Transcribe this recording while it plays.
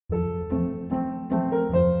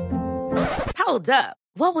Hold up.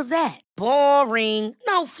 What was that? Boring.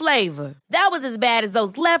 No flavor. That was as bad as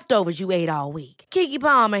those leftovers you ate all week. Keke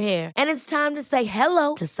Palmer here, and it's time to say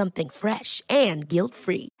hello to something fresh and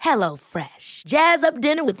guilt-free. Hello Fresh. Jazz up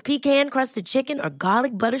dinner with pecan-crusted chicken or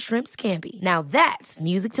garlic butter shrimp scampi. Now that's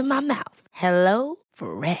music to my mouth. Hello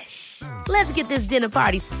Fresh. Let's get this dinner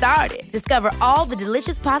party started. Discover all the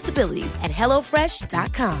delicious possibilities at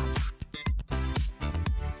hellofresh.com.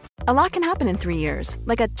 A lot can happen in 3 years,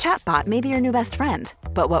 like a chatbot may be your new best friend.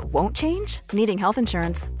 But what won't change? Needing health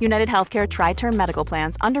insurance. United Healthcare Tri-Term Medical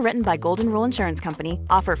Plans, underwritten by Golden Rule Insurance Company,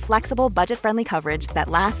 offer flexible, budget-friendly coverage that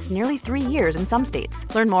lasts nearly 3 years in some states.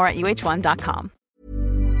 Learn more at uh1.com.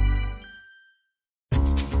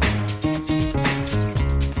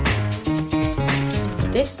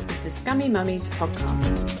 This is the Scummy Mummies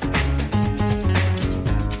podcast.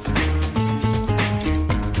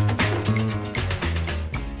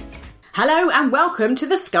 Hello and welcome to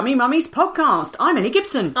the Scummy Mummies podcast. I'm Annie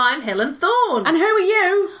Gibson. I'm Helen Thorne. And who are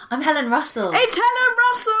you? I'm Helen Russell. It's Helen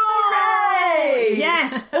Russell! Hooray!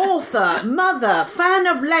 Yes, author, mother, fan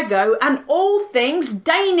of Lego and all things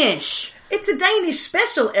Danish. It's a Danish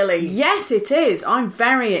special, Ellie. Yes, it is. I'm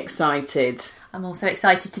very excited. I'm also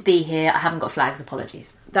excited to be here. I haven't got flags,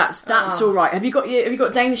 apologies. That's all right. Have you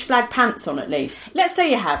got Danish flag pants on at least? Let's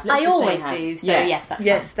say you have. I always do. So yes,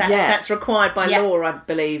 that's fine. That's required by law, I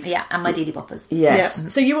believe. Yeah, and my Daily Boppers. Yes. Yeah.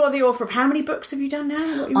 So you are the author of how many books have you done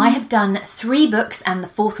now? I have done 3 books, and the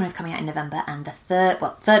 4th one is coming out in November, and the third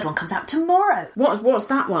one comes out tomorrow. What's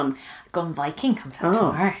that one? Gone Viking comes out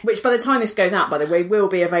tomorrow. Which by the time this goes out, by the way, will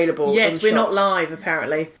be available. Yes, in we're shops. not live,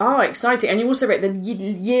 apparently. Oh, exciting. And you also wrote The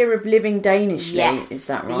Year of Living Danishly. Yes. Is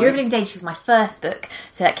that right? The Year of Living Danishly is my first book.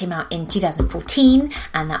 So that came out in 2014,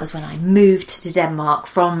 and that was when I moved to Denmark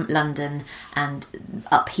from London, and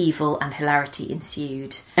upheaval and hilarity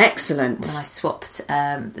ensued. Excellent. When I swapped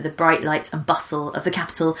the bright lights and bustle of the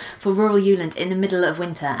capital for rural Newland in the middle of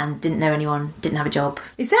winter and didn't know anyone, didn't have a job.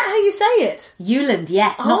 Is that how you say it? Newland,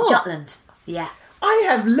 yes, not Jutland. Yeah. I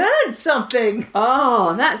have learned something.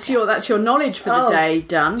 Oh, that's your knowledge for the day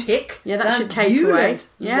done. Tick. Yeah, that Done. should take Newland.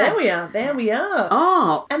 away. Yeah. There we are.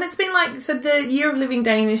 Oh. And it's been like, so the Year of Living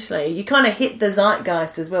Danishly, you kind of hit the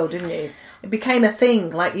zeitgeist as well, didn't you? It became a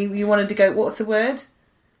thing. Like you wanted to go, what's the word?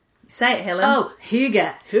 Say it, Helen. Oh,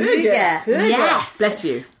 Hygge. Hygge. Yes. Bless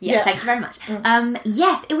you. Yeah, thank you very much.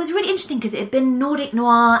 Yes, it was really interesting because it had been Nordic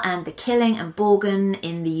noir, and The Killing and Borgen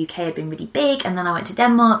in the UK had been really big, and then I went to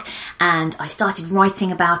Denmark and I started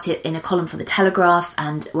writing about it in a column for The Telegraph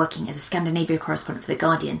and working as a Scandinavia correspondent for The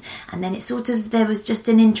Guardian, and then there was just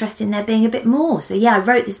an interest in there being a bit more. So yeah, I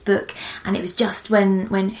wrote this book, and it was just when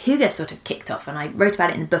Hygge sort of kicked off, and I wrote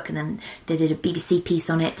about it in the book, and then they did a BBC piece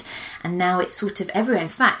on it, and now it's sort of everywhere. In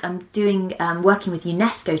fact, I'm working with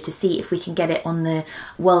UNESCO to see if we can get it on the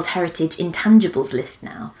World Heritage Intangibles list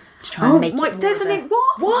now. To try and make it more there's of an a...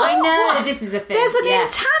 what? I know, What? this is a thing. There's an Yeah.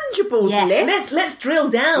 intangibles Yes. list. Let's drill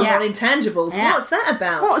down Yeah. on intangibles. Yeah. What's that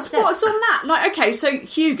about? What's on that? Like, okay, so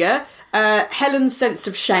Hygge, Helen's sense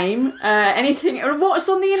of shame, anything. What's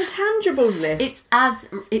on the intangibles list?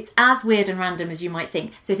 It's as weird and random as you might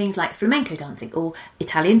think. So things like flamenco dancing or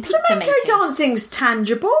Italian pizza Flamenco making. dancing's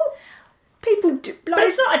tangible. People do, like, But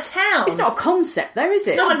it's not a town. It's not a concept, though, is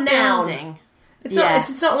it? It's not a noun. Building. It's not.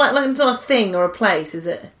 It's not like it's not a thing or a place, is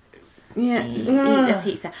it? Yeah. Eat the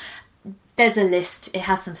pizza. There's a list. It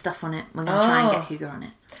has some stuff on it. We're going to try and get Hygge on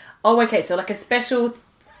it. Oh, okay. So like a special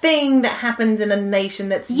thing that happens in a nation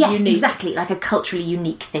that's Yes, unique. exactly. Like a culturally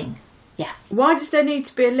unique thing. Yeah. Why does there need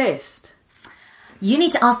to be a list? You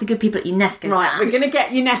need to ask the good people at UNESCO. Right, that. we're going to get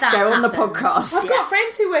UNESCO That on the happens. podcast. I've got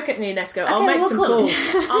friends who work at UNESCO. I'll make we'll some call calls.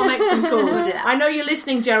 I'll make some calls. We'll do that. I know you're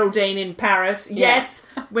listening, Geraldine, in Paris. Yes,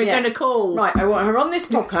 we're Yeah. going to call. Right, I want her on this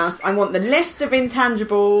podcast. I want the list of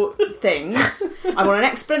intangible things. I want an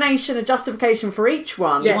explanation, a justification for each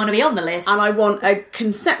one. You want to be on the list. And I want a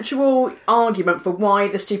conceptual argument for why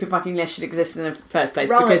the stupid fucking list should exist in the first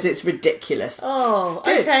place, Right. because it's ridiculous. Oh,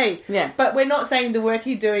 Good. okay. Yeah. But we're not saying the work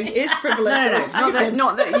you're doing is frivolous No, or stupid.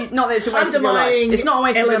 not that it's a waste of your life. Undermining It's not a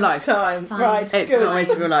waste of your Ellen's life. time. Fine. Right, It's good. not a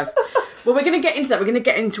waste of your life. Well, we're going to get into that. We're going to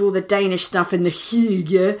get into all the Danish stuff and the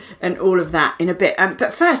Hygge and all of that in a bit.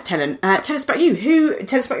 But first, Helen, tell us about you.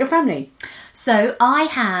 Tell us about your family. So I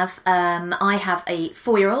have a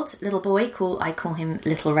 4-year-old little boy. I call him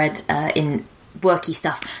Little Red in worky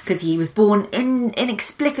stuff because he was born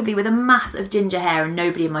inexplicably with a mass of ginger hair, and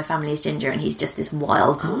nobody in my family is ginger, and he's just this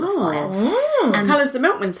wild ball of fire. And colour's the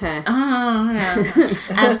milkman's hair.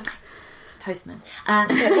 Postman.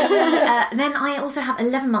 Then I also have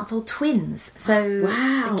 11-month-old twins. So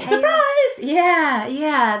Wow. the chaos,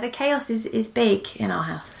 Yeah. The chaos is big in our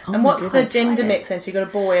house. And what's the gender mix then? So you got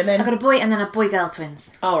a boy and then... I got a boy and then a boy-girl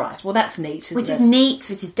twins. All right. Well, that's neat, isn't it? Which is neat,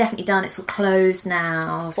 which is definitely done. It's all closed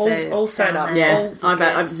now. All sewn up. Yeah, I've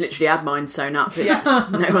literally had mine sewn up.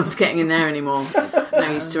 No one's getting in there anymore. It's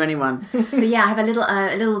no use to anyone. So yeah, I have a little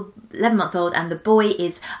 11-month-old, and the boy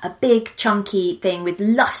is a big chunky thing with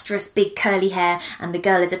lustrous big curly hair, and the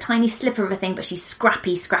girl is a tiny slipper of a thing, but she's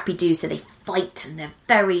scrappy do, so they fight and they're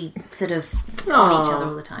very sort of on each other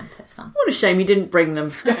all the time, so it's fun. What a shame you didn't bring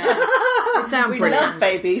them. They sound brilliant. We love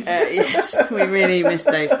babies. Yes, we really miss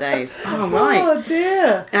those days. Oh, right. Oh,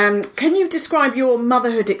 dear. Can you describe your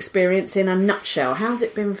motherhood experience in a nutshell? How's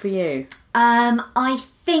it been for you? I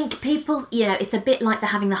think people, it's a bit like the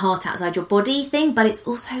having the heart outside your body thing, but it's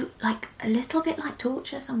also like a little bit like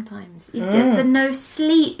torture sometimes. The no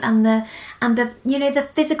sleep and the the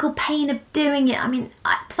physical pain of doing it. I mean,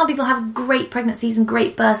 some people have great pregnancies and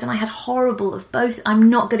great births, and I had horrible of both. I'm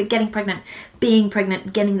not good at getting pregnant, being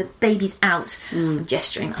pregnant, getting the babies out. I'm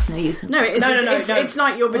gesturing, that's no use. No, it's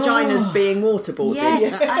like your vagina's being waterboarded.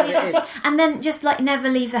 Yes, and then just like never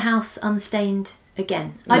leave the house unstained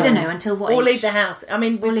again. I don't know until what or age. leave the house. I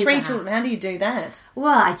mean, with 3 children, how do you do that?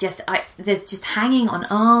 Well, there's just hanging on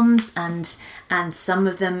arms and some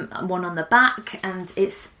of them one on the back, and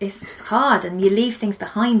it's hard, and you leave things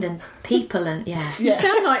behind and people and You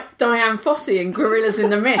sound like Diane Fossey in Gorillas in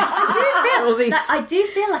the Mist. I do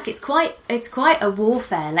feel like it's quite a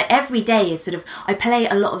warfare. Like every day is sort of, I play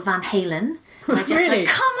a lot of Van Halen. And I just Really?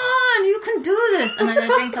 come on, you can do this, and then I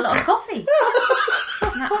drink a lot of coffee.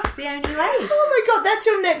 And that's the only way. Oh my god, that's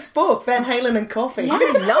your next book, Van Halen and Coffee. I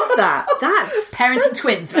love that. That's Parenting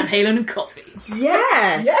twins, Van Halen and Coffee.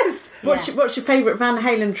 yes. What's your favourite Van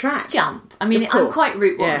Halen track? Jump. I mean, I'm quite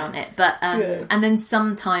root one Yeah. on it, but and then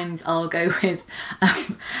sometimes I'll go with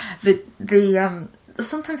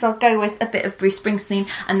sometimes I'll go with a bit of Bruce Springsteen,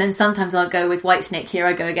 and then sometimes I'll go with Whitesnake, Here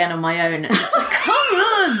I Go Again on my own. And just like, come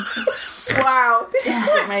on! Wow, This is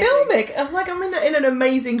quite filmic. I was like, I'm in an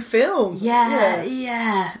amazing film.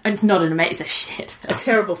 Yeah. And it's not an amazing, it's a shit film. A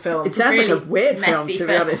terrible film. It sounds really like a weird film, messy to be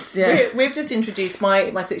film. honest. Yeah. We've just introduced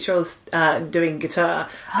my 6-year-old's doing guitar,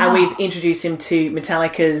 and we've introduced him to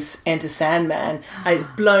Metallica's Enter Sandman, and it's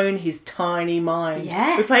blown his tiny mind.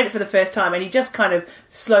 Yes. We played it for the first time, and he just kind of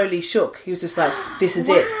slowly shook. He was just like, "This is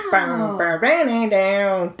it." Down, down,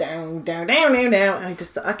 down, down, down.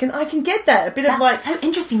 And I can get that a bit of like. That's so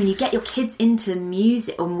interesting when you get your kids into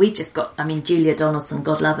music. And we've just got, Julia Donaldson,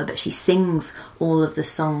 God love her, but she sings all of the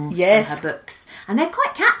songs from her books, and they're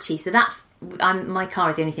quite catchy. So that's. My car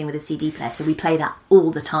is the only thing with a CD player, so we play that all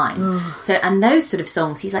the time. So, and those sort of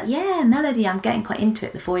songs, he's like, yeah, melody, I'm getting quite into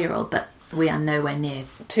it, the 4-year-old, but we are nowhere near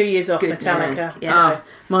 2 years off good Metallica. music. Yeah.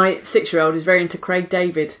 My 6-year-old is very into Craig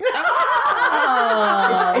David. What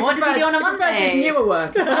does he do on a He prefers Monday? his newer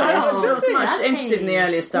work. I'm not so much does he? interested in the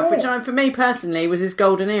earlier stuff, which for me personally was his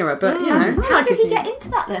golden era. But How did he get into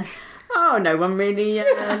that then? Oh, no one really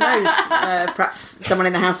knows. Perhaps someone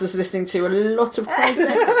in the house is listening to a lot of Craig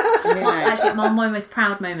David. Who knows? Actually, one of my most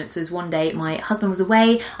proud moments was one day my husband was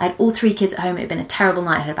away. I had all 3 kids at home. It had been a terrible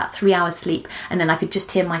night. I had about 3 hours sleep, and then I could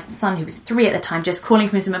just hear my son, who was 3 at the time, just calling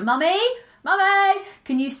from his room, "Mummy,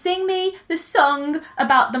 can you sing me the song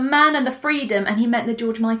about the man and the freedom?" And he meant the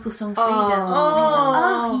George Michael song Freedom.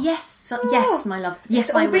 Oh yes. Yes, my love. Yes,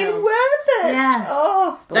 It's I all been will. worth it. Yeah.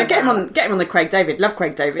 Oh. No, get him on the Craig David. Love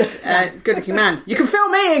Craig David. Good looking man. You can fill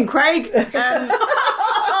me in, Craig.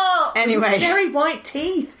 Anyway, His very white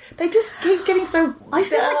teeth. They just keep getting so. I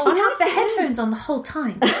feel like he'd have the headphones on the whole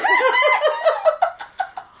time.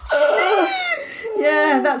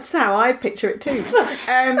 yeah, that's how I picture it too.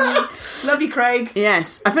 Love you, Craig.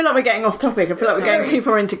 Yes, I feel like we're getting off topic. I feel like we're going too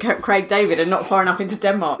far into Craig David and not far enough into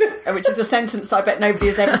Denmark, which is a sentence that I bet nobody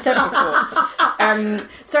has ever said before.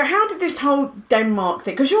 So how did this whole Denmark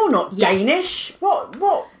thing, because you're not Danish, what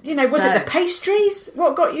was it the pastries?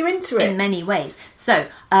 What got you into it? In many ways. So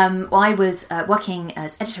I was working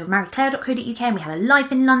as editor of marieclaire.co.uk, and we had a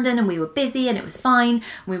life in London, and we were busy and it was fine.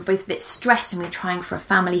 We were both a bit stressed, and we were trying for a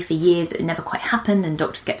family for years, but it never quite happened, and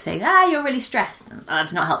doctors kept saying, you're really stressed. And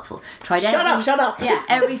that's not helpful. Tried Shut up. Yeah,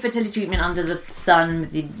 every fertility treatment under the sun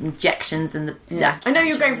with the injections and the... Yeah. I know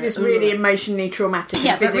you're going for this really emotionally traumatic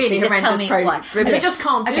and physically really, just tell horrendous me program. why. But just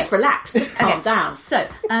calm, just relax, just calm down. So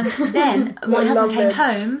then my husband came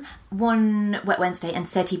home one wet Wednesday and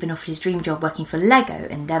said he'd been offered his dream job working for Lego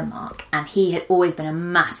in Denmark, and he had always been a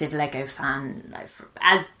massive Lego fan,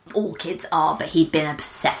 as all kids are, but he'd been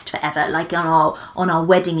obsessed forever. Like on our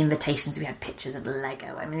wedding invitations we had pictures of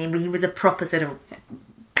Lego. I mean, he was a proper sort of...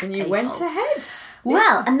 And you went ahead?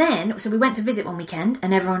 Well, and then, so we went to visit one weekend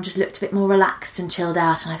and everyone just looked a bit more relaxed and chilled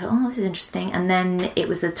out. And I thought, oh, this is interesting. And then it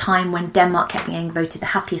was the time when Denmark kept getting voted the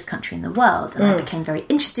happiest country in the world. And I became very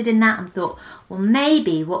interested in that and thought, well,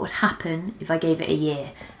 maybe what would happen if I gave it a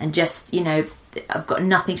year and just, I've got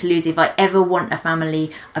nothing to lose. If I ever want a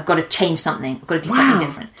family, I've got to change something. I've got to do something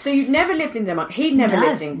different. So you'd never lived in Denmark. He'd never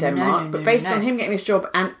lived in Denmark. But based on him getting this job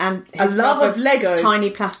and his love of Lego,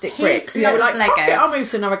 tiny plastic bricks, you were like, Lego. fuck it, I'll move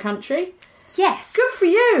to another country. Yes. Good for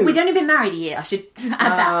you. We'd only been married a year, I should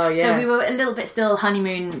add that. Oh, yeah. So we were a little bit still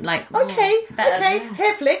honeymoon, like... Okay,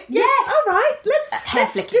 hair flick. Yes. All right, hair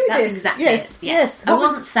let's flicking, do that's this. exactly yes, it. Yes. I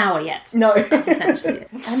wasn't sour yet. No. That's essentially it.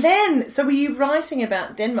 And then, so were you writing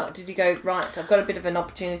about Denmark? Did you go, right, I've got a bit of an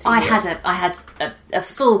opportunity I here. had a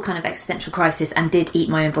full kind of existential crisis and did eat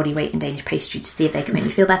my own body weight in Danish pastry to see if they could make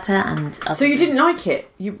me feel better. And so you didn't like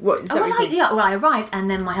it? I arrived and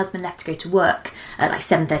then my husband left to go to work at like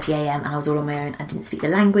 7:30am and I was all on my own. I didn't speak the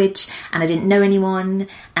language and I didn't know anyone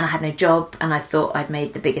and I had no job and I thought I'd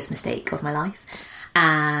made the biggest mistake of my life.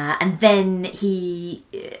 And then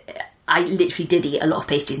I literally did eat a lot of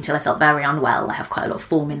pastries until I felt very unwell. I have quite a lot of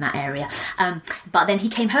form in that area. But then he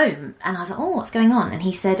came home and I was like, oh, what's going on? And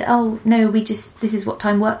he said, oh, no, this is what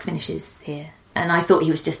time work finishes here. And I thought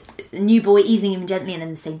he was just a new boy easing him gently and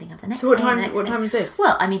then the same thing happened the next day. So what time was this?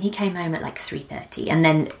 Well, I mean, he came home at like 3:30 and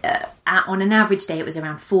then on an average day it was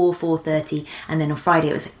around 4:30 and then on Friday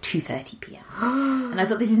it was like 2:30pm. And I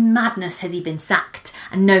thought, this is madness. Has he been sacked?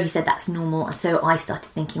 And no, he said that's normal. And so I started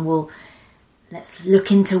thinking, well, let's look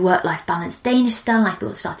into work-life balance Danish style.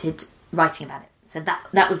 And I started writing about it. So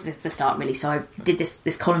that was the start, really. So I did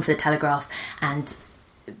this column for the Telegraph and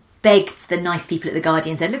begged the nice people at The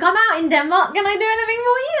Guardian, said, look, I'm out in Denmark, can I do anything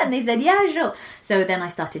for you? And they said, yeah, sure. So then I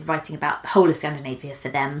started writing about the whole of Scandinavia for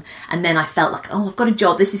them. And then I felt like, oh, I've got a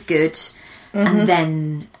job, this is good. And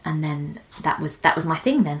then that was my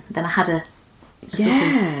thing then. Then I had a sort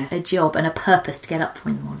of a job and a purpose to get up for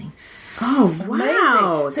in the morning. Oh,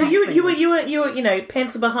 wow. Amazing. So you were,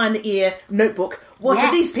 pencil behind the ear, notebook. What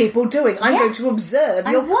are these people doing? I'm going to observe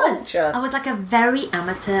your culture. I was like a very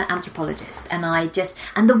amateur anthropologist, and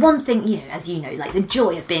and the one thing, as you know, like the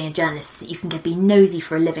joy of being a journalist is that you can be nosy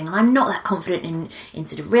for a living, and I'm not that confident in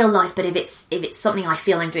sort of real life, but if it's something I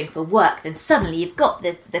feel I'm doing for work, then suddenly you've got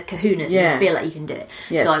the kahunas and you feel like you can do it.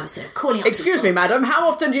 Yes. So I was sort of calling up Excuse me, madam, how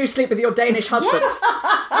often do you sleep with your Danish husband? Yes.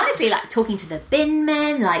 Honestly, like talking to the bin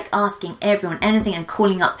men, like asking everyone anything and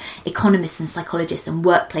calling up economists and psychologists and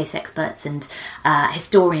workplace experts and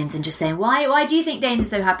historians and just saying, why do you think Danes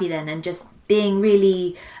are so happy then? And just being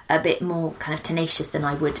really a bit more kind of tenacious than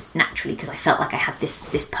I would naturally, because I felt like I had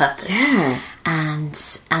this purpose. Yeah. And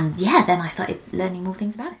then I started learning more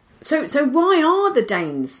things about it. So why are the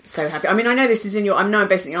Danes so happy? I mean, I know this is I know I'm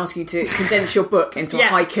basically asking you to condense your book into a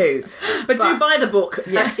haiku. But do buy the book.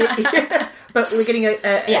 Yes. But we're getting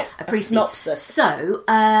a synopsis. So,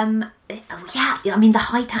 I mean, the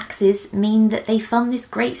high taxes mean that they fund this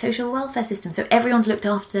great social welfare system. So everyone's looked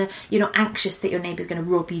after. You're not anxious that your neighbour's going to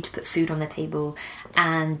rob you to put food on the table.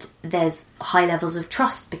 And there's high levels of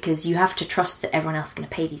trust because you have to trust that everyone else is going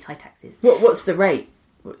to pay these high taxes. What's the rate?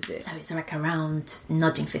 What is it? So it's like around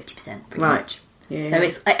nudging 50%, pretty right. much. Yeah. So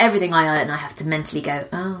it's everything I earn, I have to mentally go,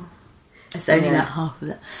 oh, it's only that half of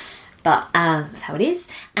it. But that's how it is.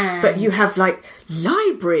 And but you have like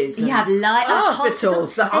libraries, you have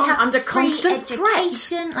hospitals that aren't under free constant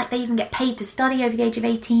education. threat. Like they even get paid to study over the age of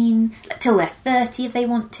 18, like, till they're 30 if they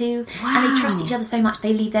want to. Wow. And they trust each other so much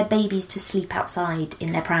they leave their babies to sleep outside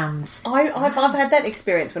in their prams. I've had that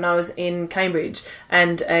experience when I was in Cambridge,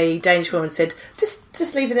 and a Danish woman said,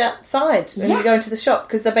 just leave it outside when you go into the shop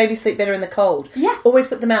because the babies sleep better in the cold. Yeah, always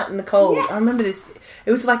put them out in the cold. Yes. I remember this. It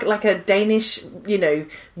was like a Danish,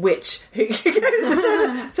 witch.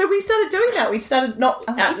 So we started doing that. We started not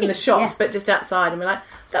out in the shops, but just outside, and we're like,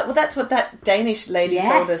 that's what that Danish lady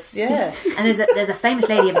told us. Yeah. And there's a famous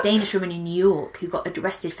lady, a Danish woman in New York, who got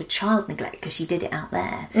arrested for child neglect because she did it out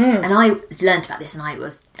there. And I learned about this, and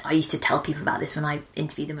I used to tell people about this when I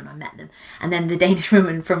interviewed them and I met them. And then the Danish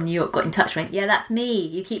woman from New York got in touch and went, yeah, that's me.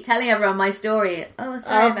 You keep telling everyone my story. Oh,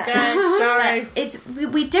 sorry about that. Sorry.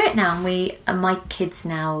 We do it now, and my kids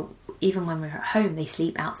now, even when we're at home, they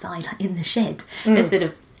sleep outside, like in the shed. There's sort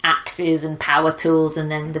of axes and power tools, and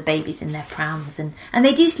then the babies in their prams, and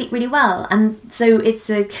they do sleep really well. And so it's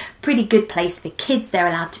a pretty good place for kids. They're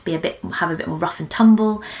allowed to have a bit more rough and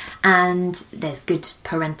tumble, and there's good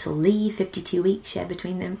parental leave, 52 weeks shared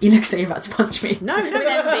between them. You look so you're about to punch me. No.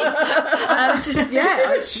 I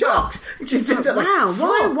was shocked. Wow,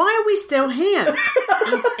 why are we still here?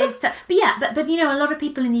 But a lot of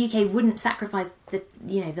people in the UK wouldn't sacrifice the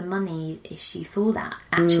money issue for that,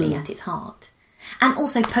 actually, at its heart. And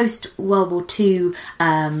also post-World War II,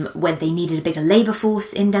 when they needed a bigger labour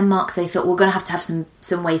force in Denmark, so they thought we're going to have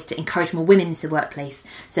some ways to encourage more women into the workplace.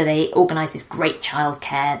 So they organised this great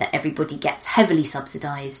childcare that everybody gets heavily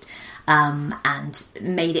subsidised, and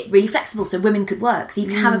made it really flexible so women could work. So you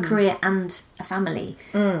can have a career and a family,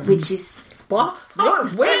 which is... What?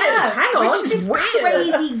 Oh, weird. Hang on. Which is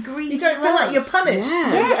crazy green. You don't feel like you're punished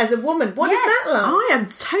as a woman. What is that like? I am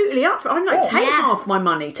totally up for it. I'm like, take half my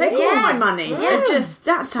money. Take all my money. Yeah.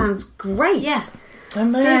 That sounds great. Yeah.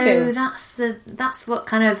 Amazing. So that's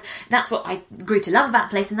what I grew to love about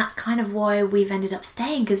the place, and that's kind of why we've ended up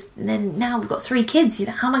staying, because then now we've got 3 kids. You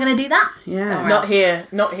know, how am I going to do that? Yeah.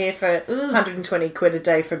 Not here for 120 quid a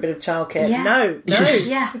day for a bit of childcare. Yeah. No.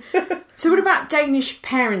 Yeah. So what about Danish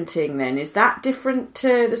parenting then? Is that different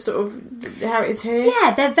to the sort of how it is here?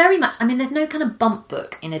 Yeah, they're very much... I mean, there's no kind of bump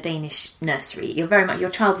book in a Danish nursery. You're very much...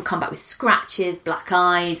 Your child will come back with scratches, black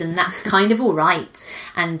eyes, and that's kind of all right.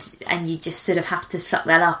 And you just sort of have to suck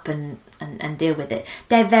that up and deal with it.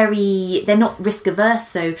 They're not risk averse,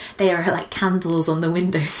 so they are like candles on the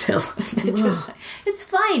windowsill. It's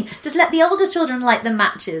fine. Just let the older children light the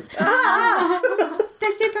matches.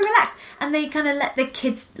 They're super relaxed, and they kind of let the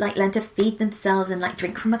kids like learn to feed themselves and like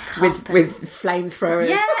drink from a cup with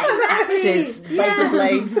flamethrowers, axes, razor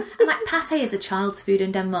blades. And like pate is a child's food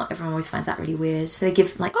in Denmark. Everyone always finds that really weird. So they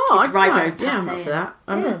give like kids rye bread pate. Yeah, I'm up for that.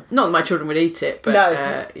 Not that my children would eat it,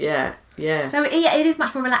 but yeah. So it is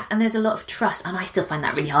much more relaxed, and there's a lot of trust, and I still find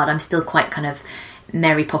that really hard. I'm still quite kind of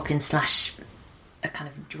Mary Poppins / a kind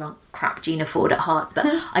of drunk crap Gina Ford at heart, but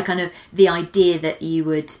I kind of the idea that you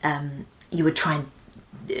would try and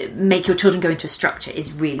make your children go into a structure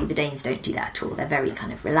is really, the Danes don't do that at all. They're very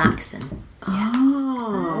kind of relaxed and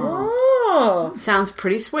sounds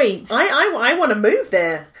pretty sweet. I want to move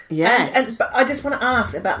there. Yes, but I just want to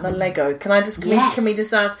ask about the Lego. Can we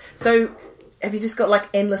just ask? So, have you just got like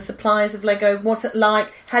endless supplies of Lego? What's it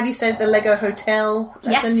like? Have you stayed at the Lego Hotel?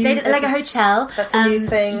 Stayed at the Lego Hotel. That's a new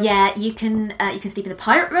thing. Yeah, you can sleep in the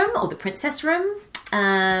pirate room or the princess room.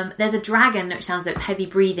 There's a dragon which sounds like it's heavy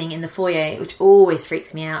breathing in the foyer, which always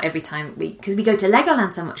freaks me out every time because we go to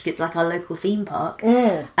Legoland so much. It's like our local theme park.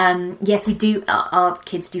 Yes, we do. Our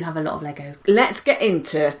kids do have a lot of Lego. Let's get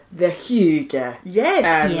into the Hygge.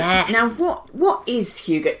 Yes. Yes. Now, what is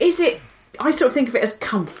Hygge? Is it? I sort of think of it as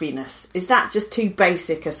comfiness. Is that just too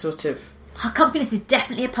basic a sort of... Comfiness is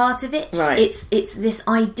definitely a part of it. Right. It's this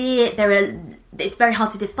idea. It's very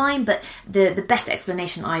hard to define, but the best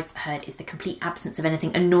explanation I've heard is the complete absence of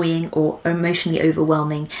anything annoying or emotionally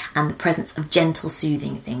overwhelming, and the presence of gentle,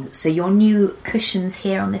 soothing things. So your new cushions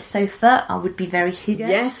here on this sofa would be very Hygge.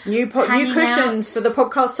 Yes, new cushions for the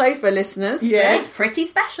podcast sofa listeners. Yes, it's pretty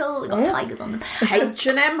special. We've got tigers on them.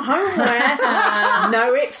 H&M homeware.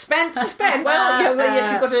 No expense spent. Well,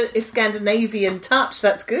 yes, you've got a Scandinavian touch.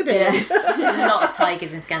 That's good. Yes. A lot of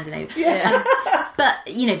tigers in Scandinavia. Yeah. But,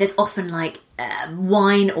 there's often like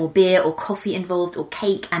wine or beer or coffee involved or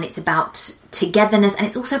cake, and it's about togetherness, and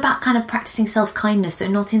it's also about kind of practicing self-kindness. So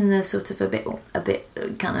not in the sort of a bit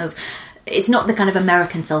kind of... It's not the kind of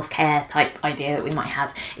American self-care type idea that we might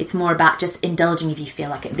have. It's more about just indulging if you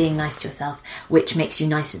feel like it, being nice to yourself, which makes you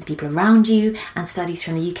nice to the people around you. And studies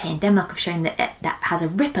from the UK and Denmark have shown that that has a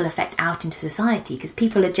ripple effect out into society, because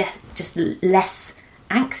people are just less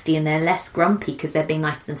angsty and they're less grumpy because they're being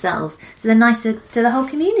nice to themselves. So they're nicer to the whole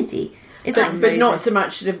community. But not so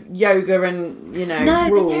much sort of yoga and, No,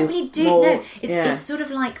 rule, they don't really do. more, No, it's sort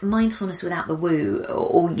of like mindfulness without the woo,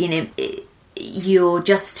 or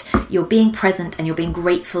you're being present and you're being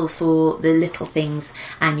grateful for the little things,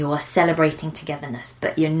 and you're celebrating togetherness,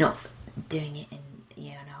 but you're not doing it in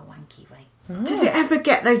a wanky way. Does it ever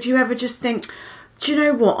get though? Do you ever just think, do you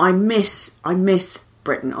know what? I miss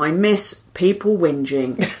Britain. I miss people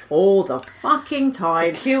whinging all the fucking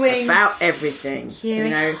time, queuing about everything.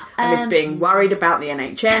 I miss being worried about the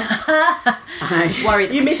NHS. Worried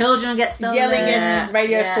that my children will get stolen. Yelling at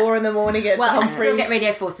Radio 4 in the morning. I still get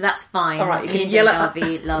Radio 4, so that's fine. All right, you can and yell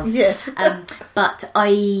Garvey love. Yes. But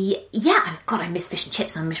I miss fish and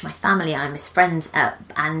chips. I miss my family. I miss friends,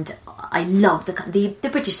 and I love the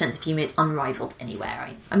British sense of humour is unrivaled anywhere.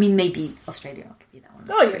 I mean, maybe Australia. I'll give you that one.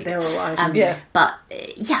 Oh, yeah, they're all right. But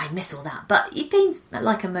I miss all that. But Danes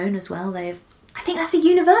like a moan as well. I think that's a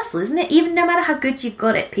universal, isn't it? Even no matter how good you've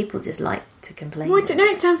got it, people just like to complain. Well, no,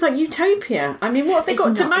 it sounds like utopia. I mean, what have they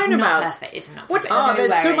got to moan about? Perfect. It's not what? perfect. Oh,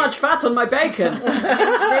 there's too much fat on my bacon.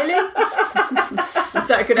 Really? Is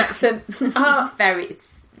that a good accent?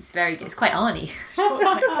 It's very good. It's quite Arnie.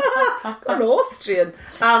 An Austrian.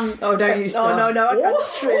 Don't use that. No.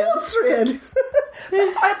 Austrian.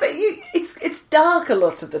 But it's dark a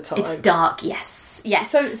lot of the time. It's dark, yes.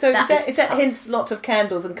 Yes. So is that hints lots of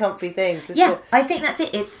candles and comfy things? I think that's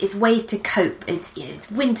it. It's ways to cope.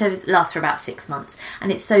 It's winter lasts for about 6 months,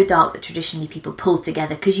 and it's so dark that traditionally people pull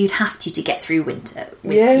together because you'd have to get through winter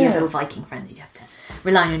with your little Viking friends. You'd have to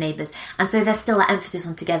rely on your neighbours, and so there's still that emphasis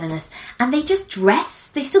on togetherness, and they just dress.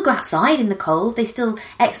 They still go outside in the cold, they still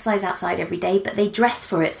exercise outside every day, but they dress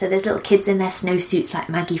for it. So there's little kids in their snowsuits like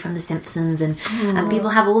Maggie from The Simpsons, and people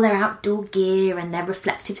have all their outdoor gear and their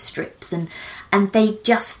reflective strips, and they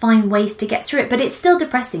just find ways to get through it. But it's still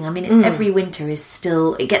depressing. I mean, every winter is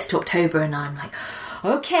still, it gets to October and I'm like,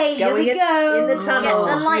 okay, here we go. In the tunnel.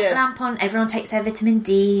 Get the light lamp on. Everyone takes their vitamin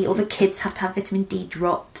D. All the kids have to have vitamin D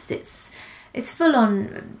drops. It's full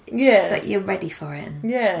on, but you're ready for it.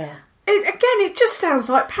 It just sounds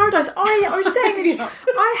like paradise. I was saying this.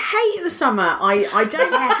 I hate the summer. I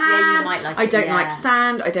don't like tan. You might like I don't like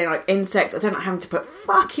sand. I don't like insects. I don't like having to put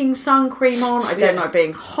fucking sun cream on. I don't like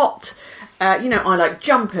being hot. I like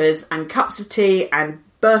jumpers and cups of tea and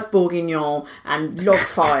Birth Bourguignon and log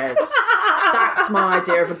fires. That's my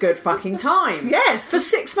idea of a good fucking time. Yes. For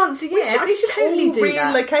 6 months a year. We should totally all do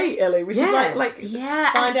that. relocate, Ellie. We should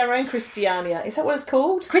find our own Christiania. Is that what it's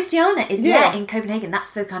called? Christiania is in Copenhagen.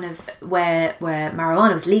 That's the kind of where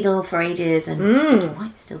marijuana was legal for ages, and it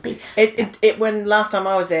might still be. It when last time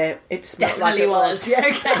I was there, it smelled definitely like it was.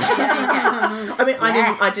 Yes. Okay. I mean,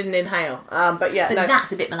 I didn't inhale, but yeah. But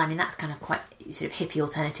that's a bit. I mean, that's kind of quite sort of hippie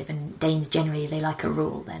alternative, and Danes generally, they like a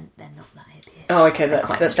rule. They're not that hippie. Oh, okay,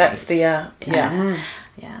 that's the yeah.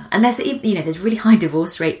 And there's really high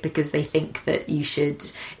divorce rate because they think that you should.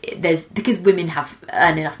 Because women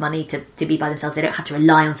earn enough money to be by themselves. They don't have to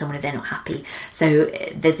rely on someone if they're not happy. So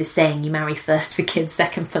there's this saying: you marry first for kids,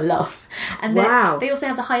 second for love. And they also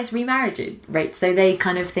have the highest remarriage rate. So they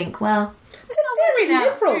kind of think, well, very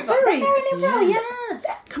liberal. Very liberal. Yeah.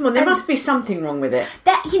 Come on, there must be something wrong with it.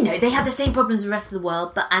 They have the same problems as the rest of the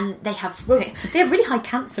world, and they have really high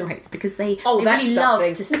cancer rates because they really love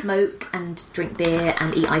to smoke and drink beer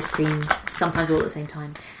and eat ice cream, sometimes all at the same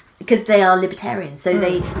time, because they are libertarians. So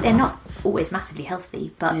they're not always massively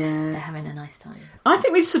healthy, but they're having a nice time. I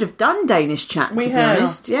think we've sort of done Danish chat, to be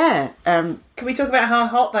honest. Yeah. Can we talk about how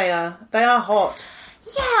hot they are? They are hot.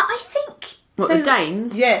 Yeah, I think... the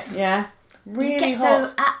Danes? Yes. Yeah. Really hot.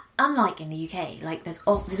 So, unlike in the UK, like there's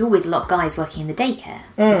always a lot of guys working in the daycare,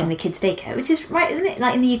 like in the kids' daycare, which is right, isn't it?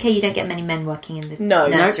 Like in the UK, you don't get many men working in the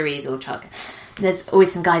nurseries or childcare. There's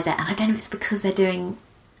always some guys there, and I don't know if it's because they're doing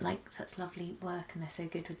like such lovely work and they're so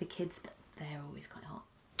good with the kids, but they're always quite hot.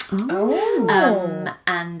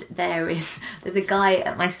 And there's a guy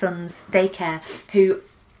at my son's daycare who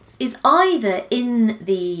is either in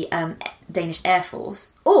the Danish Air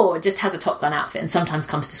Force or just has a Top Gun outfit and sometimes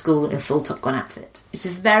comes to school in a full Top Gun outfit. Which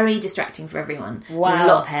is very distracting for everyone. Wow. There's a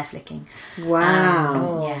lot of hair flicking.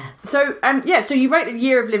 Wow. Yeah. So, so you wrote The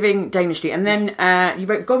Year of Living Danishly, and then you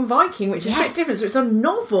wrote Gone Viking, which is a bit different. So it's a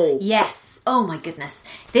novel. Yes. Oh my goodness.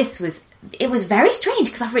 It was very strange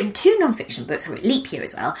because I've written 2 non-fiction books. I wrote Leap Year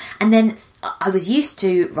as well. And then I was used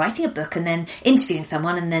to writing a book and then interviewing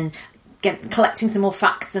someone and then collecting some more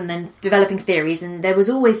facts and then developing theories, and there was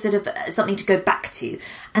always sort of something to go back to,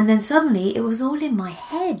 and then suddenly it was all in my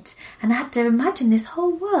head and I had to imagine this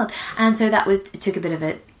whole world, and so it took a bit of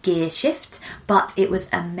a gear shift, but it was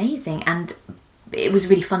amazing and it was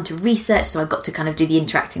really fun to research, so I got to kind of do the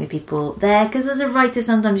interacting with people there, because as a writer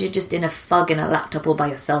sometimes you're just in a fog in a laptop all by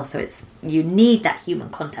yourself, so you need that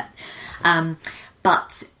human contact.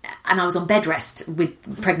 And I was on bed rest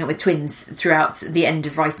pregnant with twins throughout the end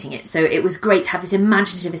of writing it. So it was great to have this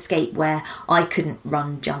imaginative escape where I couldn't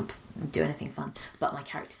run, jump, do anything fun, but my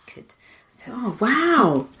characters could. So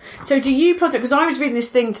wow. So do you project, because I was reading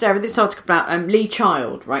this thing today, I read this article about Lee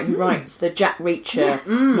Child, right, who writes the Jack Reacher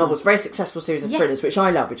novels, very successful series of thrillers, which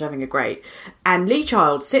I love, which I think are great. And Lee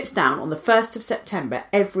Child sits down on the 1st of September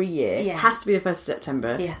every year, it has to be the 1st of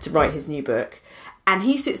September, to write his new book. And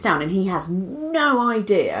he sits down and he has no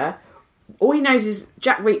idea. All he knows is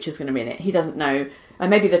Jack Reacher's going to be in it. He doesn't know,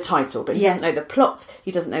 maybe the title, but he doesn't know the plot.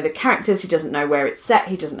 He doesn't know the characters. He doesn't know where it's set.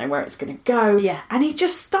 He doesn't know where it's going to go. Yeah. And he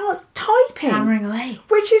just starts typing. Hammering away.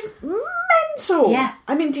 Which is mental. Yeah.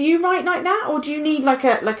 I mean, do you write like that? Or do you need like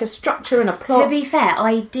a structure and a plot? To be fair,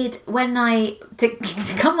 I did,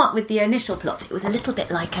 to come up with the initial plot, it was a little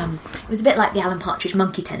bit like, the Alan Partridge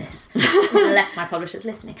Monkey Tennis. Unless my publisher's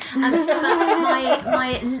listening. But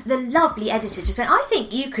the lovely editor just went, I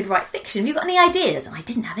think you could write fiction. Have you got any ideas? And I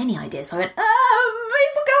didn't have any ideas. So I went,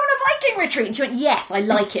 people go on a hiking retreat? And she went, yes, I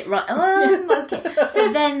like it, right? Oh, okay.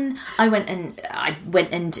 So then I went and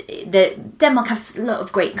Denmark has a lot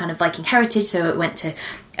of great kind of Viking heritage, so I went to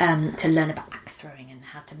learn about axe throwing and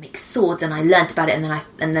how to make swords, and I learnt about it, and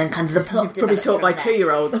then kind of the plot. You've probably taught by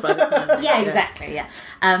 2-year-olds by the time. Yeah, exactly. Yeah.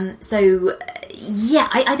 So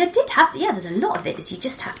I did have to. Yeah, there's a lot of it. Is you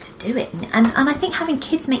just have to do it, and I think having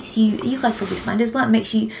kids makes you guys probably find as well,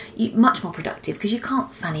 makes you much more productive because you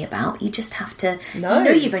can't fanny about. You just have to. No. You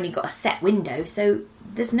know you've only got a set window, so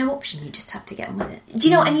there's no option. You just have to get on with it. Do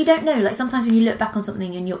you know? And you don't know. Like sometimes when you look back on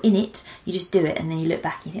something and you're in it, you just do it, and then you look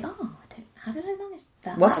back and you think, oh, how did I manage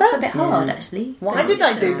that? What's That's that? a bit hard, actually. Why did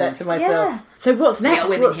I do that to myself? Yeah. So what's next?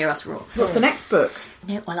 Women hear us roar. What's the next book?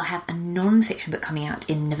 No, well, I have a non-fiction book coming out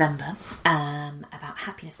in November about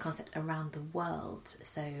happiness concepts around the world.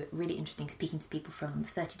 So really interesting, speaking to people from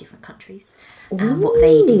 30 different countries and what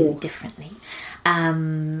they do differently.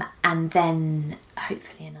 And then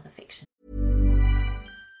hopefully another fiction.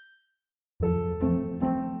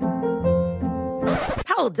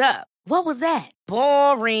 Hold up. What was that?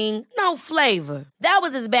 Boring. No flavor. That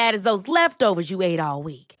was as bad as those leftovers you ate all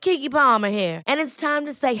week. Keke Palmer here, and it's time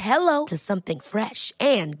to say hello to something fresh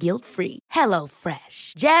and guilt-free. Hello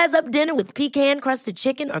Fresh. Jazz up dinner with pecan-crusted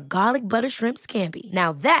chicken or garlic butter shrimp scampi.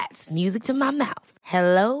 Now that's music to my mouth.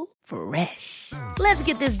 Hello Fresh. Let's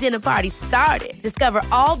get this dinner party started. Discover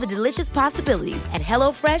all the delicious possibilities at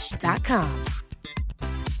hellofresh.com.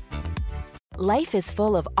 Life is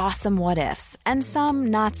full of awesome what-ifs, and some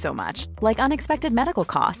not so much, like unexpected medical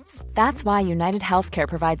costs. That's why United Healthcare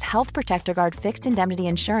provides Health Protector Guard fixed indemnity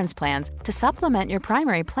insurance plans to supplement your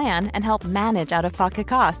primary plan and help manage out-of-pocket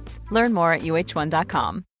costs. Learn more at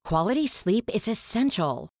uh1.com. Quality sleep is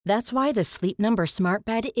essential. That's why the Sleep Number Smart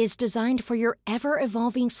Bed is designed for your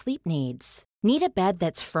ever-evolving sleep needs. Need a bed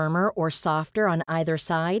that's firmer or softer on either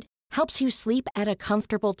side? Helps you sleep at a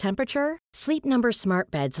comfortable temperature? Sleep Number Smart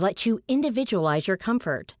Beds let you individualize your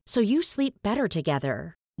comfort, so you sleep better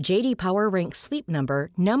together. J.D. Power ranks Sleep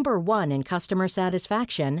Number number 1 in customer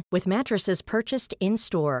satisfaction with mattresses purchased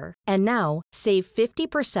in-store. And now, save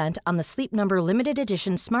 50% on the Sleep Number Limited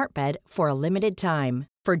Edition Smart Bed for a limited time.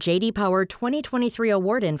 For J.D. Power 2023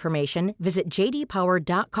 award information, visit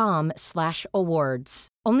jdpower.com/awards.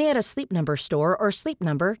 Only at a Sleep Number store or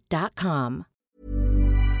sleepnumber.com.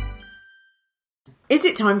 Is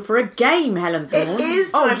it time for a game, Helen Thorne? It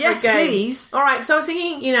is time for yes, a game. Please. All right, so I was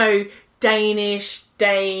thinking, Danish,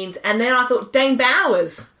 Danes, and then I thought Dane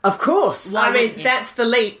Bowers. Of course. I mean, that's the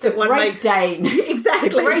leap that one Great makes. Dane. Exactly.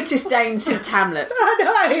 The greatest Dane since Hamlet. I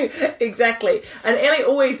know, exactly. And Ellie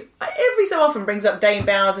always, every so often, brings up Dane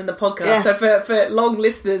Bowers in the podcast. Yeah. So for long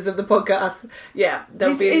listeners of the podcast,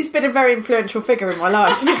 He's been a very influential figure in my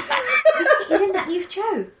life. He's in that new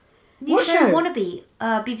show. What show? Wannabe,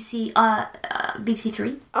 BBC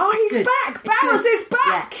 3. Oh, he's Good. back. It's Bowers good. is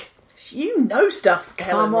back. You know stuff,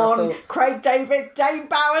 Helen Come on, Russell. Craig David, Dane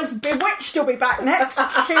Bowers, Bewitched will be back next.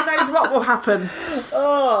 Who knows what will happen?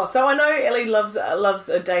 Oh, so I know Ellie loves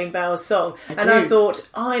a Dane Bowers song, I thought,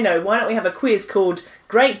 why don't we have a quiz called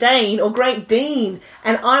Great Dane or Great Dean?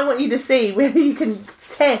 And I want you to see whether you can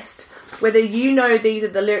test whether you know these are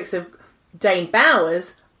the lyrics of Dane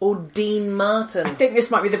Bowers or Dean Martin. I think this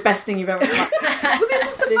might be the best thing you've ever done. Well, this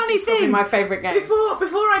is the funny is probably thing. my favourite game. Before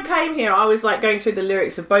I came here, I was like going through the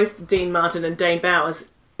lyrics of both Dean Martin and Dane Bowers.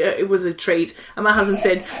 It was a treat, and my husband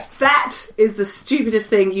said, "That is the stupidest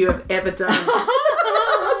thing you have ever done." I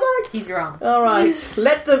was like, He's wrong. "All right,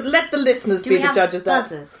 let the listeners be the judge of that."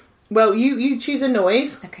 Buzzers? Well, you choose a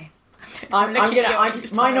noise. Okay. My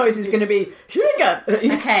noise is going to be sugar.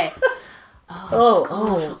 Okay.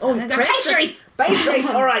 Pastries. Pastries.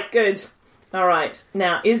 All right, good. All right.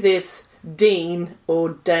 Now, is this Dean or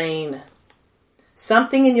Dane?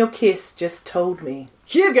 Something in your kiss just told me.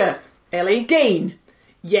 Sugar. Ellie? Dean.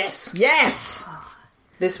 Yes. Yes.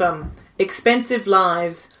 This one. Expensive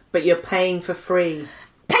lives, but you're paying for free.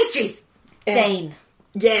 Pastries. Dane.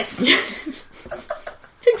 Yes.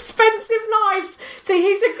 Expensive lives. See,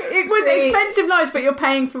 it was expensive lives, but you're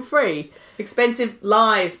paying for free. Expensive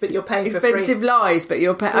lies, but you're paying for free. Expensive lies, but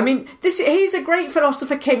you're paying. I mean, he's a great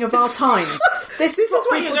philosopher king of our time. This is what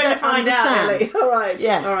you're people going to don't find out, understand. Ellie. All right.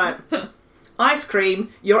 Yes. All right. Ice cream,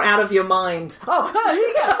 you're out of your mind. Oh, here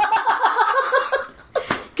you go.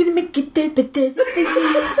 Gonna make it.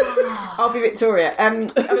 I'll be Victoria.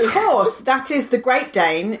 Of course, that is the Great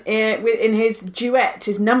Dane in his duet,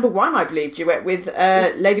 his number 1, I believe, duet with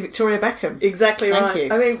Lady Victoria Beckham. Exactly Thank right.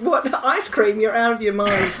 you. I mean, what ice cream? You're out of your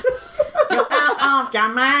mind. You're out of your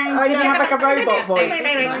mind. I Did know. you have like a robot voice?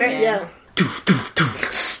 Yeah.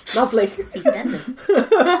 Lovely.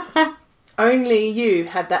 Only you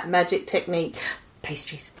have that magic technique.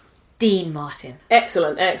 Pastries. Dean Martin.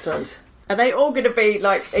 Excellent, excellent. Are they all going to be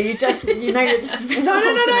like? Are you just? You know, you're just No.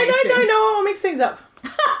 I'll mix things up.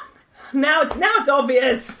 Now it's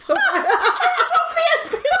obvious. It's obvious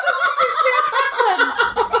because there's obviously a pattern.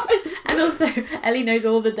 And also, Ellie knows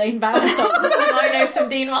all the Dane Bauer songs, and I know some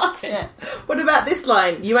Dean Martin. Yeah. What about this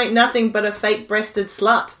line? You ain't nothing but a fake-breasted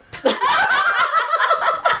slut.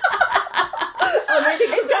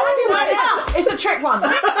 It's a trick one.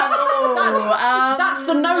 That's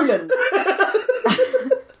the Nolan.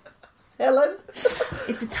 Helen?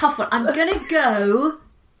 It's a tough one. I'm going to go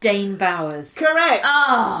Dane Bowers. Correct.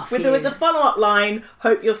 Oh, with the follow-up line,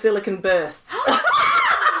 hope your silicon bursts.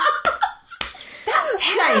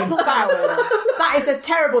 Dane Bowers. That is a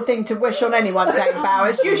terrible thing to wish on anyone, Dane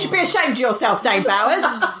Bowers. You should be ashamed of yourself, Dane Bowers.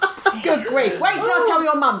 Good grief. Wait till I tell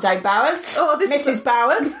your mum, Dane Bowers. Oh, Mrs.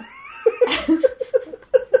 Bowers.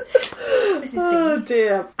 Oh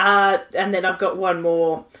dear. And then I've got one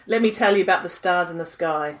more. Let me tell you about the stars in the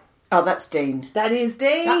sky. Oh, that's Dean. That is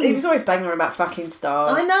Dean. He was always banging on about fucking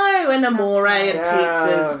stars. I know, and amore and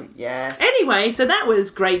pizzas. Oh, yes. Anyway, so that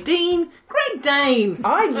was Great Dean, Great Dane.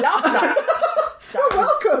 I love that. You're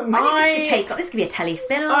welcome. This could be a telly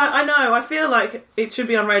spin-off. I know, I feel like it should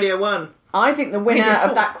be on Radio 1. I think the winner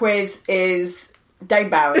of that quiz is Dane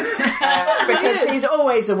Bowers. Because he's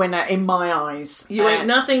always a winner in my eyes. You ain't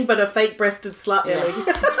nothing but a fake-breasted slut, Ellie.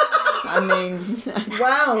 I mean,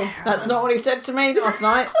 wow. That's not what he said to me last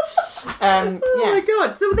night. My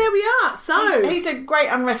God. So there we are. So he's a great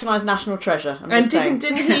unrecognised national treasure. And didn't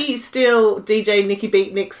he steal DJ Nicky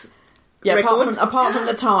Beatnik's records? apart from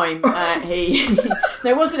the time he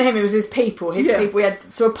no, it wasn't him, it was his people. People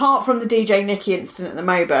so apart from the DJ Nicky incident at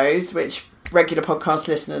the Mobos, which regular podcast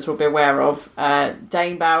listeners will be aware of,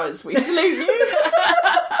 Dane Bowers, we salute you.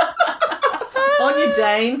 On you,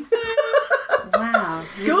 Dane. Wow.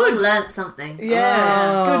 Good. Learnt something.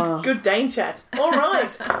 Yeah. Good Dane chat. All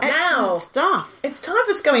right. Now stuff. It's time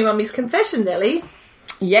for Scummy Mummy's confession, Nelly.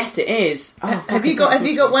 Yes, it is. Have you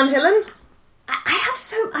got one, Helen?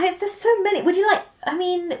 There's so many. Would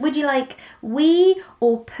you like wee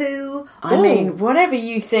or poo? I mean, whatever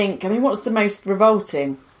you think. I mean, what's the most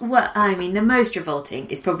revolting? Well, I mean, the most revolting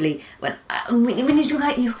is probably when you're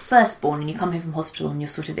like you're first born and you come home from hospital and you're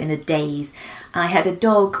sort of in a daze. I had a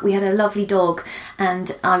dog. We had a lovely dog,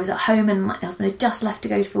 and I was at home and my husband had just left to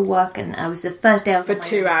go for work, and I was the first day I was for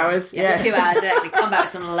 2 hours. Yeah, for 2 hours. We come back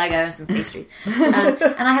with some Lego and some pastries,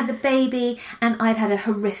 and I had the baby, and I'd had a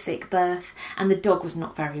horrific birth, and the dog was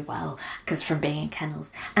not very well because from being in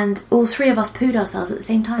kennels, and all three of us pooed ourselves at the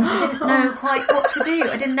same time. I didn't know quite what to do.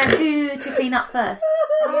 I didn't know who to clean up first.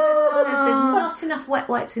 There's not enough wet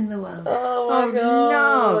wipes in the world. Oh my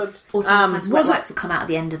God. Or sometimes wet wipes will come out at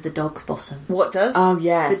the end of the dog's bottom. What does? Oh,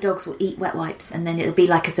 yes. The dogs will eat wet wipes, and then it'll be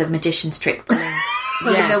like it's a magician's trick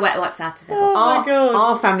pulling the wet wipes out of it. Oh my God.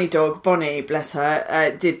 Our family dog, Bonnie, bless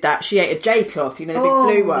her, did that. She ate a J-cloth, the big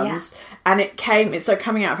blue ones, and it started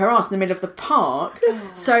coming out of her arse in the middle of the park.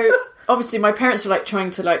 So obviously my parents were like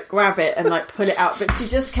trying to like grab it and like pull it out, but she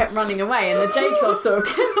just kept running away, and the J-cloth sort of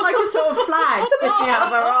like a sort of flag sticking out of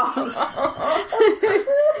her arse.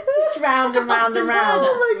 Just round and round and round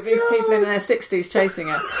with these people in their 60s chasing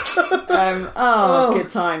her. Good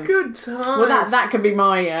times. Good times. Well, that could be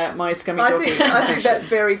my my scummy dog. I think that's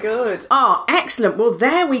very good. Oh, excellent. Well,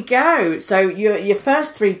 there we go. So your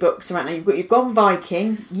first 3 books are out now. You've got your Gone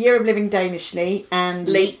Viking, Year of Living Danishly, and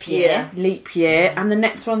Leap Year. And the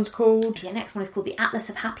next one's called... The next one is called The Atlas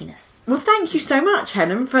of Happiness. Well, thank you so much,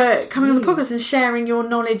 Helen, for coming on the podcast and sharing your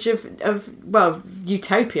knowledge of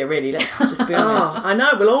utopia, really. Let's just be honest. I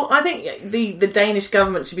know. Well, I think the Danish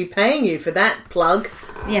government should be paying you for that plug.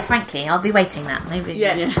 Yeah, frankly, I'll be waiting that. Maybe.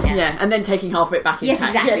 Yes. Yeah. And then taking half of it back in tax.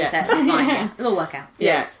 Exactly. Yeah. So it's fine. Yeah. It'll work out.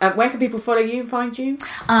 Yes. Where can people follow you and find you?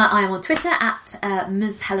 I am on Twitter at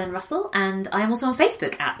Ms. Helen Russell, and I am also on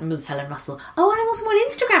Facebook at Ms. Helen Russell. Oh, and I'm also on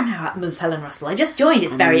Instagram now at Ms. Helen Russell. I just joined.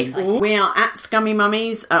 It's very exciting. We are at Scummy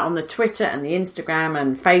Mummies on the Twitter and the Instagram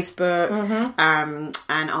and Facebook.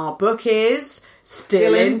 And our book is...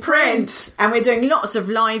 Still in print. And we're doing lots of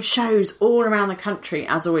live shows all around the country,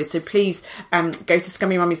 as always. So please go to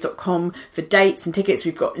scummymummies.com for dates and tickets.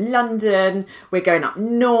 We've got London, we're going up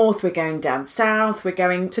north, we're going down south, we're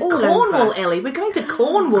going to Cornwall, Ellie. We're going to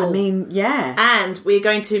Cornwall. I mean, yeah. And we're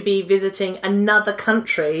going to be visiting another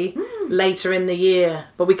country later in the year.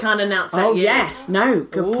 But we can't announce that yet. Yes. No,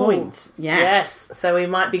 good point. Yes. So we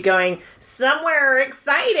might be going somewhere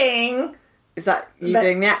exciting. Is that you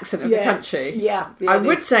doing the accent of the country? Yeah. I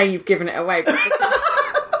would say you've given it away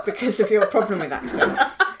because of your problem with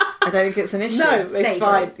accents. I don't think it's an issue. No, it's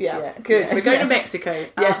fine. Yeah. Good. We're going to Mexico.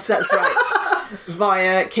 Yes, that's right.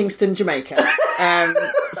 via Kingston, Jamaica.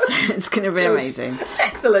 So it's going to be amazing.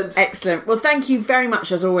 Excellent. Well, thank you very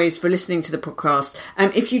much, as always, for listening to the podcast.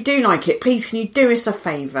 If you do like it, please can you do us a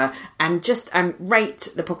favour and just rate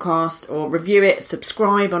the podcast or review it,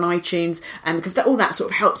 subscribe on iTunes, because all that sort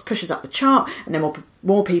of helps push us up the chart, and then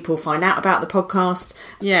more people find out about the podcast.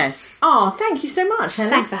 Yes. Oh, thank you so much, Helen.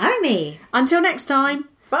 Thanks for having me. Until next time.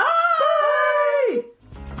 Bye!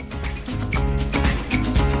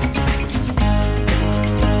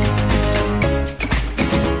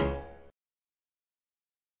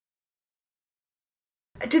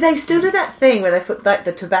 Do they still do that thing where they put like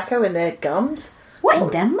the tobacco in their gums? What, in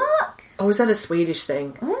Denmark? Or is that a Swedish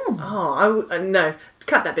thing? No.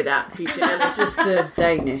 Cut that bit out, future Ellen. Just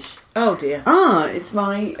Danish. Oh dear. It's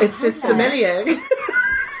my... It's sommelier.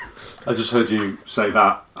 I just heard you say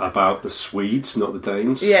that about the Swedes, not the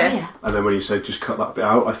Danes. Yeah. And then when you said just cut that bit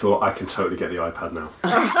out, I thought I can totally get the iPad now.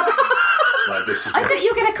 This is I thought you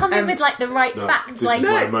were going to come in with like the right facts, like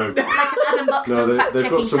an Adam Buxton fact-checking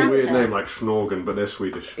they've got some Santa. weird name like Schnorgen, but they're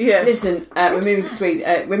Swedish. Yeah. Listen, we're moving to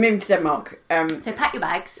Sweden. We're moving to Denmark. So pack your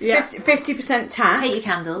bags. 50% tax. Take your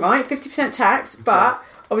candles. Right, 50% tax, but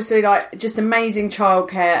obviously like just amazing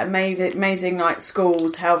childcare, amazing like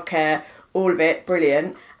schools, healthcare, all of it,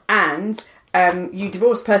 brilliant. And you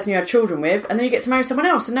divorce the person you had children with, and then you get to marry someone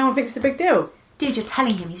else, and no one thinks it's a big deal. Dude, you're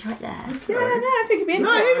telling him he's right there. Yeah, no, I think he'd be into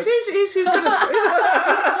it. He's gonna...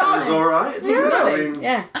 It's all right. I mean,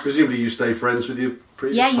 Yeah. presumably you stay friends with your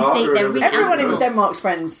previous Yeah, you partner stay- and they're really- everything. Everyone in Cool. Denmark's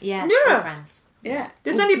friends. Yeah, Yeah. they're friends. Yeah.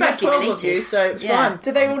 There's only about Mostly 12 of related. you, so it's Yeah. fine.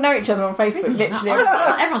 Do they all know each other on Facebook? Literally.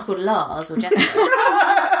 Everyone's called Lars or Jessica.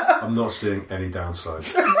 I'm not seeing any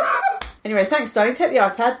downsides. Anyway, thanks, Danny. Take the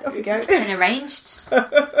iPad. Off you go. Been arranged.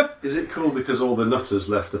 Is it cool because all the nutters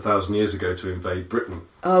left 1,000 years ago to invade Britain?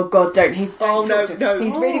 Oh God, don't. He's Oh, no.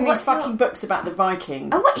 He's reading these what's fucking books about the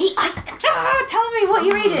Vikings. Oh, what? Tell me what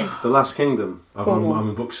you're reading. The Last Kingdom. I'm Cornwall.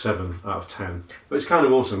 on book 7 out of 10. But it's kind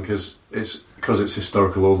of awesome because it's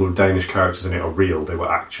historical. All the Danish characters in it are real. They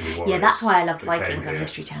were actually warriors. Yeah, that's why I loved that came Vikings on here.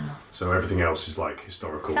 History Channel. So everything else is like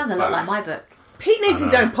historical. Sounds a lot like facts. my book. Pete needs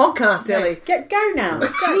his own podcast, Ellie. Go now.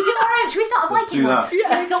 Should we do our own? Should we start a Let's Viking do one? that.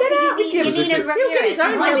 Yeah. Dr. Get out with you. Yanina He'll get Ramirez his own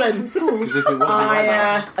is my mate Helen. from school. Because if it wasn't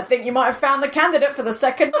I think you might have found the candidate for the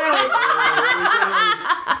second marriage.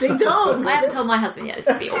 Ding dong. I haven't told my husband yet. This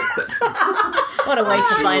could be awkward. What a way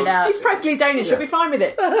to find out. He's practically Danish. He'll be fine with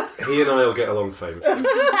it. He and I will get along famously.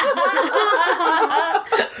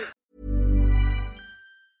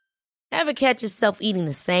 Ever catch yourself eating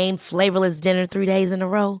the same flavorless dinner 3 days in a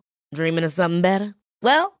row? Dreaming of something better?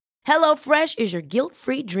 Well, HelloFresh is your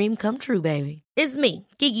guilt-free dream come true, baby. It's me,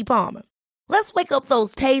 Keke Palmer. Let's wake up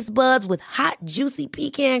those taste buds with hot, juicy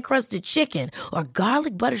pecan-crusted chicken or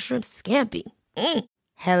garlic butter shrimp scampi.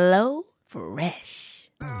 Hello Fresh.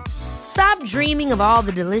 Stop dreaming of all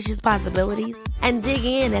the delicious possibilities and dig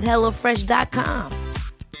in at HelloFresh.com.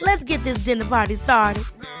 Let's get this dinner party started.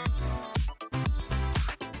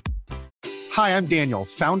 Hi, I'm Daniel,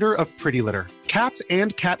 founder of Pretty Litter. Cats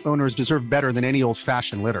and cat owners deserve better than any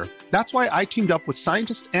old-fashioned litter. That's why I teamed up with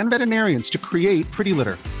scientists and veterinarians to create Pretty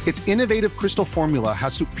Litter. Its innovative crystal formula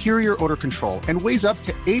has superior odor control and weighs up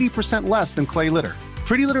to 80% less than clay litter.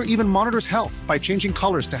 Pretty Litter even monitors health by changing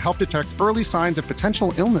colors to help detect early signs of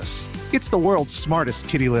potential illness. It's the world's smartest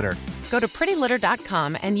kitty litter. Go to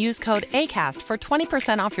prettylitter.com and use code ACAST for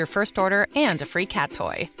 20% off your first order and a free cat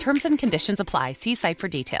toy. Terms and conditions apply. See site for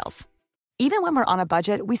details. Even when we're on a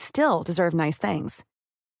budget, we still deserve nice things.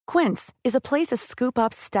 Quince is a place to scoop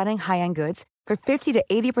up stunning high-end goods for 50 to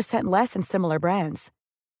 80% less than similar brands.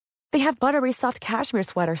 They have buttery soft cashmere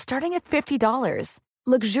sweaters starting at $50,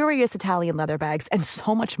 luxurious Italian leather bags, and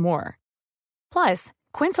so much more. Plus,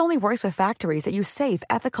 Quince only works with factories that use safe,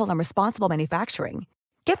 ethical, and responsible manufacturing.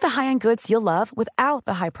 Get the high-end goods you'll love without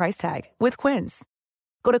the high price tag with Quince.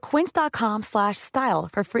 Go to quince.com/style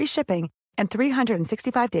for free shipping and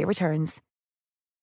 365-day returns.